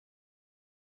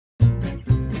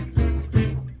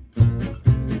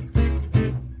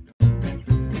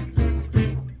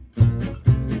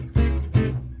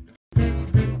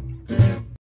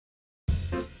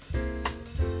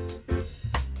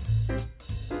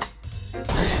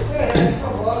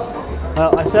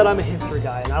Well, I said I'm a history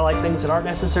guy, and I like things that aren't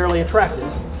necessarily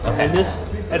attractive. Okay. And this,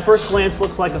 at first glance,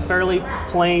 looks like a fairly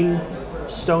plain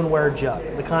stoneware jug,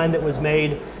 the kind that was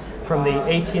made from the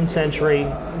 18th century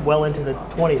well into the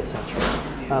 20th century.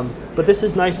 But this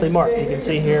is nicely marked. You can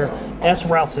see here, S.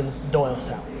 Routson,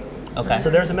 Doylestown. Okay. So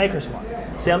there's a maker's mark.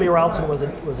 Samuel Routson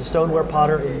was a stoneware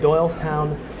potter in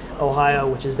Doylestown, Ohio,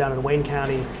 which is down in Wayne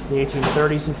County in the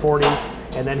 1830s and 40s.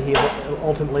 And then he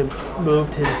ultimately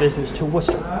moved his business to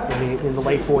Worcester in the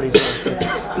late 40s and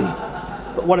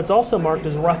 50s. But what it's also marked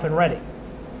is rough and ready.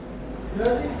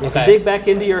 If you dig back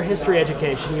into your history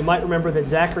education, you might remember that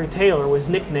Zachary Taylor was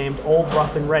nicknamed Old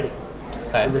Rough and Ready.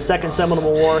 Okay. In the Second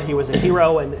Seminole War, he was a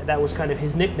hero, and that was kind of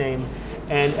his nickname.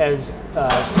 And as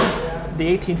the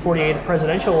 1848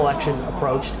 presidential election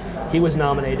approached, he was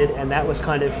nominated, and that was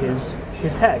kind of his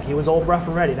tag. He was Old Rough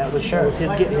and Ready. That was, was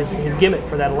his gimmick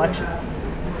for that election.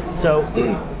 So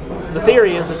the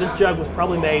theory is that this jug was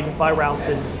probably made by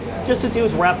Routson just as he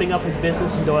was wrapping up his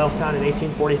business in Doylestown in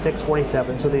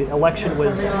 1846-47. So the election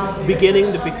was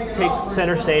beginning to take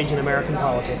center stage in American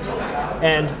politics.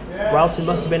 And Routson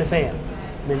must have been a fan.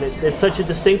 I mean, it's such a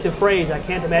distinctive phrase, I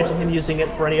can't imagine him using it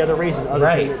for any other reason other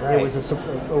than it was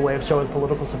a way of showing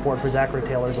political support for Zachary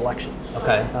Taylor's election.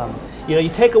 Okay. You know, you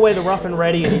take away the rough and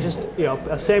ready, and you just, you know,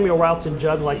 a Samuel Routson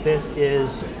jug like this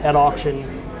is at auction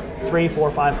 $300,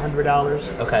 $400,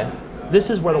 $500. Okay. This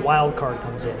is where the wild card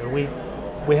comes in, and we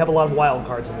have a lot of wild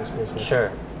cards in this business.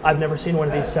 Sure. I've never seen one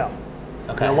of these sell.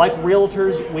 Okay. Now, like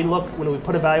realtors, we look, when we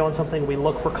put a value on something, we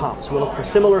look for comps. We look for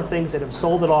similar things that have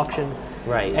sold at auction,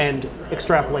 and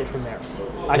extrapolate from there.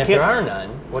 And if there are none,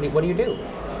 what do you do?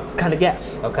 Kind of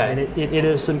guess. Okay. And it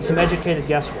is some educated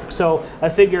guesswork. So I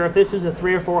figure if this is a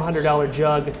 $300 or $400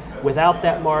 jug without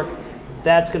that mark,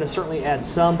 that's going to certainly add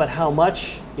some. But how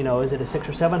much? You know, is it a $600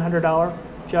 or $700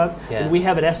 jug? Yeah. And we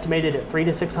have it estimated at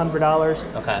 $300 to $600.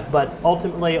 Okay. But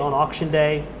ultimately, on auction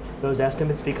day, those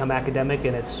estimates become academic,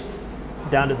 and it's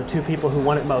down to the two people who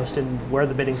want it most and where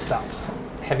the bidding stops.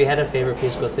 Have you had a favorite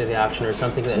piece go through the auction, or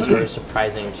something that is very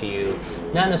surprising to you?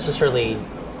 Not necessarily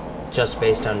just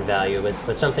based on value,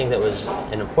 but something that was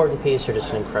an important piece or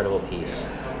just an incredible piece?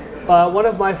 One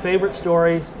of my favorite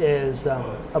stories is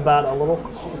about a little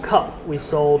cup we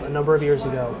sold a number of years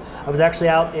ago. I was actually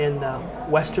out in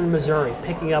western Missouri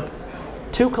picking up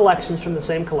two collections from the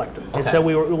same collector. Okay. And so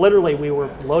we were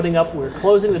loading up, we were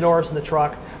closing the doors in the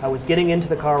truck, I was getting into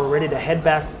the car, we're ready to head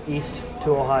back east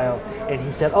to Ohio, and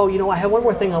he said, oh, you know, I have one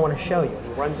more thing I want to show you. And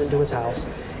he runs into his house,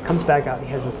 comes back out, and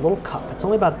he has this little cup. It's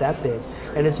only about that big,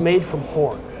 and it's made from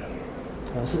horn,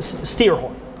 steer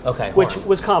horn. Okay, which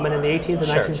was common in the 18th and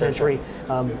 19th century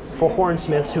for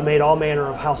hornsmiths who made all manner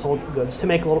of household goods to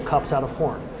make little cups out of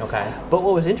horn. Okay. But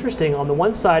what was interesting, on the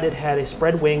one side it had a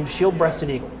spread-winged,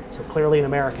 shield-breasted eagle, so clearly an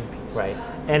American piece. Right.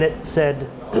 And it said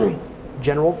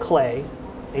General Clay,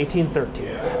 1813.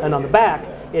 And on the back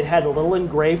it had a little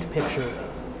engraved picture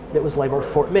that was labeled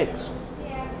Fort Meigs.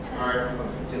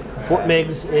 Fort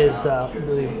Meigs is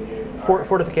the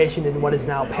fortification in what is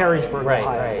now Perrysburg,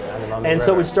 Ohio. And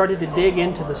so we started to dig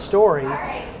into the story,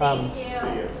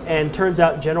 and turns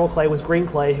out General Clay was Green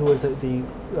Clay, who was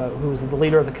the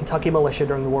leader of the Kentucky militia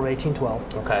during the War of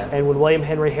 1812. Okay. And when William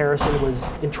Henry Harrison was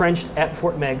entrenched at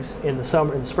Fort Meigs in the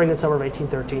spring and summer of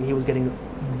 1813, he was getting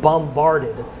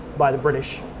bombarded by the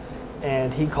British,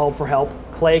 and he called for help.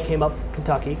 Clay came up from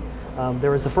Kentucky.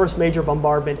 There was the first major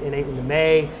bombardment in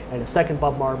May, and a second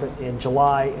bombardment in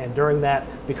July, and during that,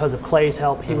 because of Clay's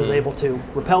help, he was able to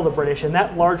repel the British, and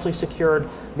that largely secured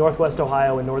northwest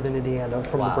Ohio and northern Indiana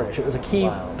from the British. It was a key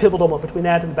pivotal moment. Between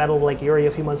that and the Battle of Lake Erie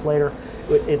a few months later,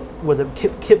 it was a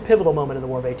pivotal moment in the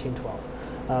War of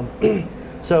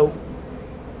 1812. So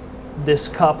this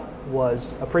cup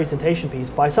was a presentation piece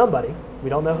by somebody,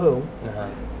 we don't know who,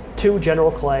 to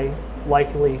General Clay,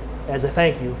 likely as a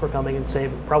thank you for coming and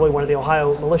saving, probably one of the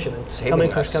Ohio militiamen,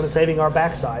 coming and saving our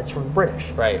backsides from the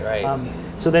British. Right.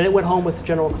 So then it went home with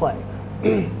General Clay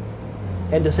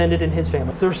and descended in his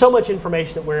family. So there's so much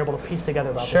information that we're able to piece together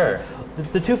about this.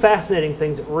 The two fascinating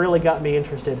things that really got me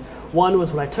interested, one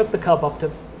was when I took the cup up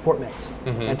to Fort Meigs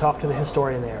and talked to the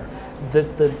historian there.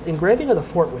 The engraving of the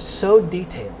fort was so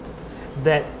detailed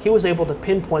that he was able to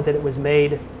pinpoint that it was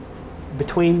made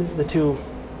between the two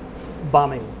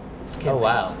bombing campaigns.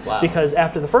 Oh, wow. Because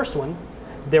after the first one,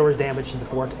 there was damage to the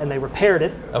fort, and they repaired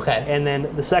it. Okay. And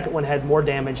then the second one had more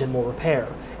damage and more repair.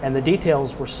 And the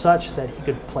details were such that he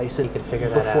could place it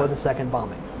before the second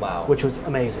bombing. Wow. Which was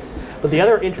amazing. But the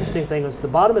other interesting thing was the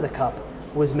bottom of the cup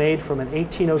was made from an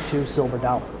 1802 silver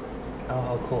dollar.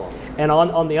 Oh, cool. And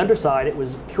on the underside, it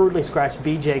was crudely scratched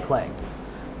B.J. Clay.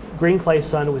 Green Clay's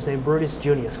son was named Brutus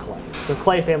Junius Clay. The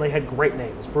Clay family had great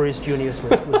names. Brutus Junius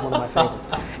was one of my favorites.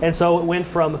 And so it went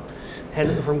from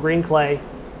Green Clay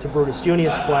to Brutus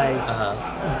Junius Clay,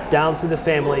 down through the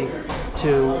family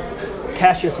to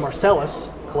Cassius Marcellus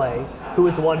Clay, who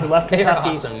was the one who left Kentucky,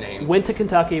 awesome names. went to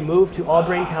Kentucky, moved to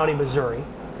Audrain County, Missouri,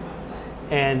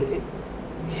 and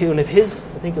I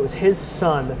think it was his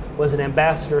son was an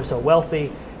ambassador, so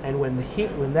wealthy, and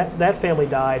when that family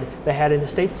died, they had an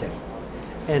estate sale.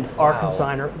 And our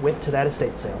consignor went to that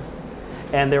estate sale.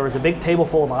 And there was a big table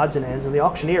full of odds and ends, and the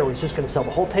auctioneer was just going to sell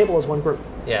the whole table as one group.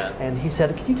 Yeah. And he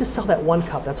said, "Can you just sell that one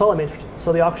cup? That's all I'm interested in."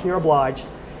 So the auctioneer obliged,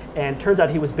 and turns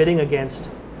out he was bidding against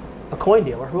a coin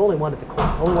dealer who only wanted the coin,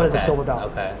 only wanted the silver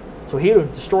dollar. Okay. So he would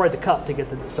have destroyed the cup to get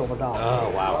the silver dollar. Oh,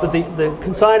 wow. But the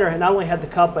consignor had not only had the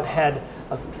cup, but had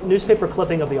a newspaper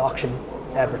clipping of the auction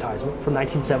advertisement from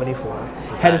 1974.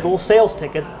 Had his little sales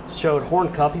ticket, showed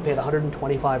Horn Cup, he paid $125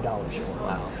 for it.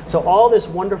 Wow. So all this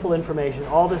wonderful information,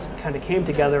 all this kind of came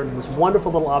together in this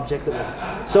wonderful little object that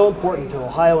was so important to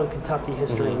Ohio and Kentucky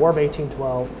history, War of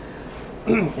 1812,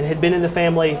 and had been in the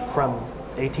family from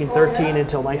 1813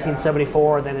 until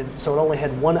 1974, so it only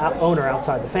had one owner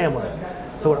outside the family.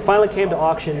 So when it finally came to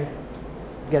auction,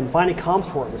 again, finding comps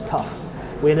for it was tough.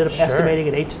 We ended up estimating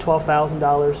at $8,000 to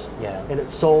 $12,000, and it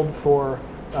sold for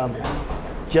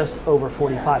just over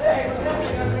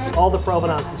 $45,000. All the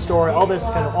provenance, the story, all this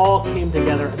kind of all came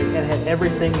together and had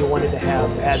everything you wanted to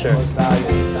have to add the most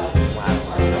value. Wow.